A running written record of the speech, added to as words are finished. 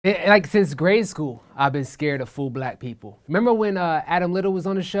Like since grade school, I've been scared of full black people. Remember when Adam Little was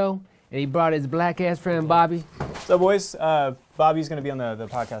on the show and he brought his black ass friend Bobbie? So boys, Bobbie's gonna be on the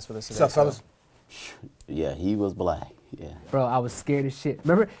podcast with us today. What's up, fellas? Yeah, he was black. Yeah. Bro, I was scared as shit.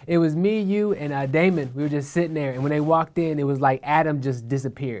 Remember, it was me, you, and Daymond. We were just sitting there, and when they walked in, it was like Adam just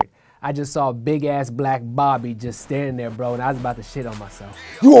disappeared. I just saw a big-ass black Bobbie just standing there, bro, and I was about to shit on myself.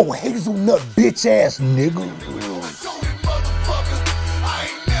 You old hazelnut bitch-ass nigga.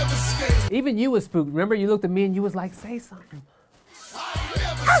 Even you was spooked. Remember, you looked at me and you was like, say something.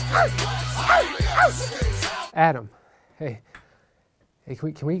 Adam, hey,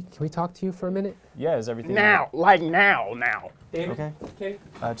 can we talk to you for a minute? Yeah, is everything now? Like now. Okay.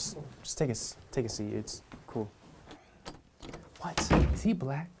 Just take a seat. It's cool. What? Is he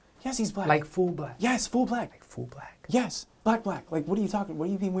black? Yes, he's black. Like full black? Yes, full black. Like full black? Yes, black. Like, what are you talking? What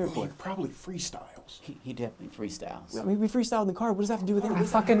are you being weird for? Probably freestyles. He definitely freestyles. I mean, we freestyled in the car. What does that have to do with I anything?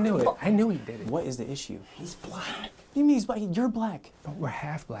 fucking knew it. I knew he did it. What is the issue? He's black. What do you mean he's black? You're black. But we're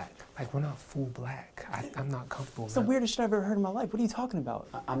half black. Like, we're not full black. I'm not comfortable. It's the weirdest shit I've ever heard in my life. What are you talking about?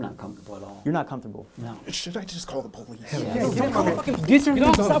 I'm not comfortable at all. You're not comfortable. No. Should I just call the police? Get your hands off.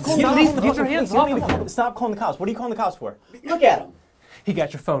 Get your hands off. Stop calling the cops. What are you calling the cops for? Look at him. He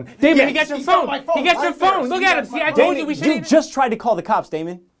got your phone. Daymond, he got your phone. He got your phone. Look at him. See, I told you we should. You just tried to call the cops,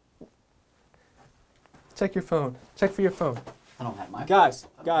 Daymond. Check your phone. Check for your phone. I don't have my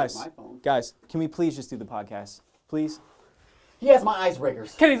phone. Guys, can we please just do the podcast? Please? He has my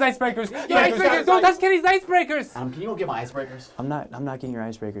icebreakers. Kenny's icebreakers. Your icebreakers. Don't touch Kenny's icebreakers. Can you go get my icebreakers? I'm not getting your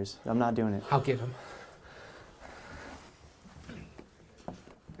icebreakers. I'm not doing it. I'll get them.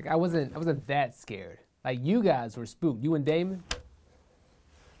 Like I wasn't that scared. Like you guys were spooked. You and Daymond.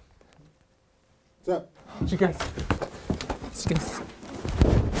 What's up? You guys.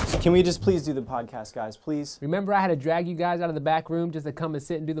 Can we just please do the podcast, guys? Please? Remember I had to drag you guys out of the back room just to come and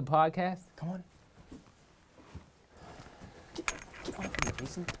sit and do the podcast? Come on. Get off me,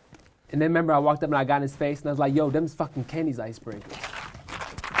 Jason. And then remember I walked up and I got in his face and I was like, yo, them's fucking Kenny's icebreakers.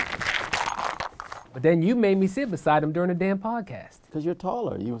 But then you made me sit beside him during the damn podcast. Because you're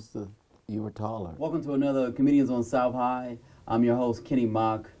taller. You were taller. Welcome to another Comedians on South High. I'm your host, Kenny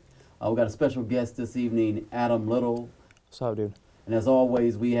Mock. We got a special guest this evening, Adam Little. What's up, dude? And as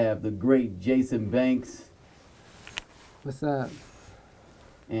always, we have the great Jason Banks. What's up?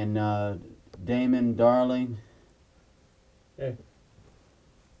 And Daymond Darling. Hey.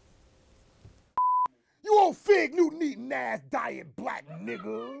 You old fig Newton eating ass diet black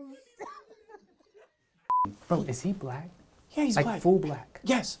niggas. Bro, is he black? Yeah, he's like black. Full black?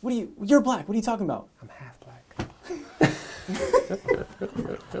 Yes. You're black. What are you talking about? I'm half black.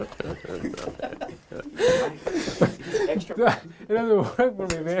 Extra. It doesn't work for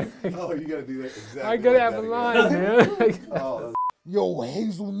me, man. Oh, you gotta do that exactly. I gotta have a line, man. Oh. Yo,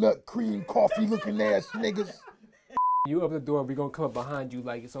 hazelnut cream coffee looking ass niggas. You open the door, we gonna come up behind you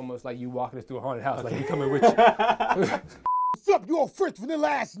like it's almost like you walking us through a haunted house, like we coming with you. What's up, you old French vanilla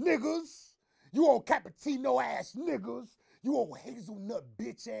ass niggas? You old cappuccino ass niggas? You old hazelnut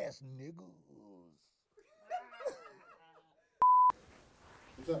bitch ass niggas?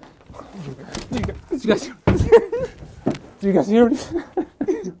 What's up? Do you guys hear me?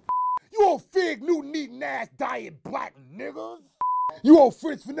 You old fig Newton eating ass diet black niggas? You old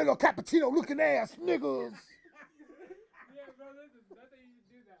French vanilla cappuccino looking ass niggas?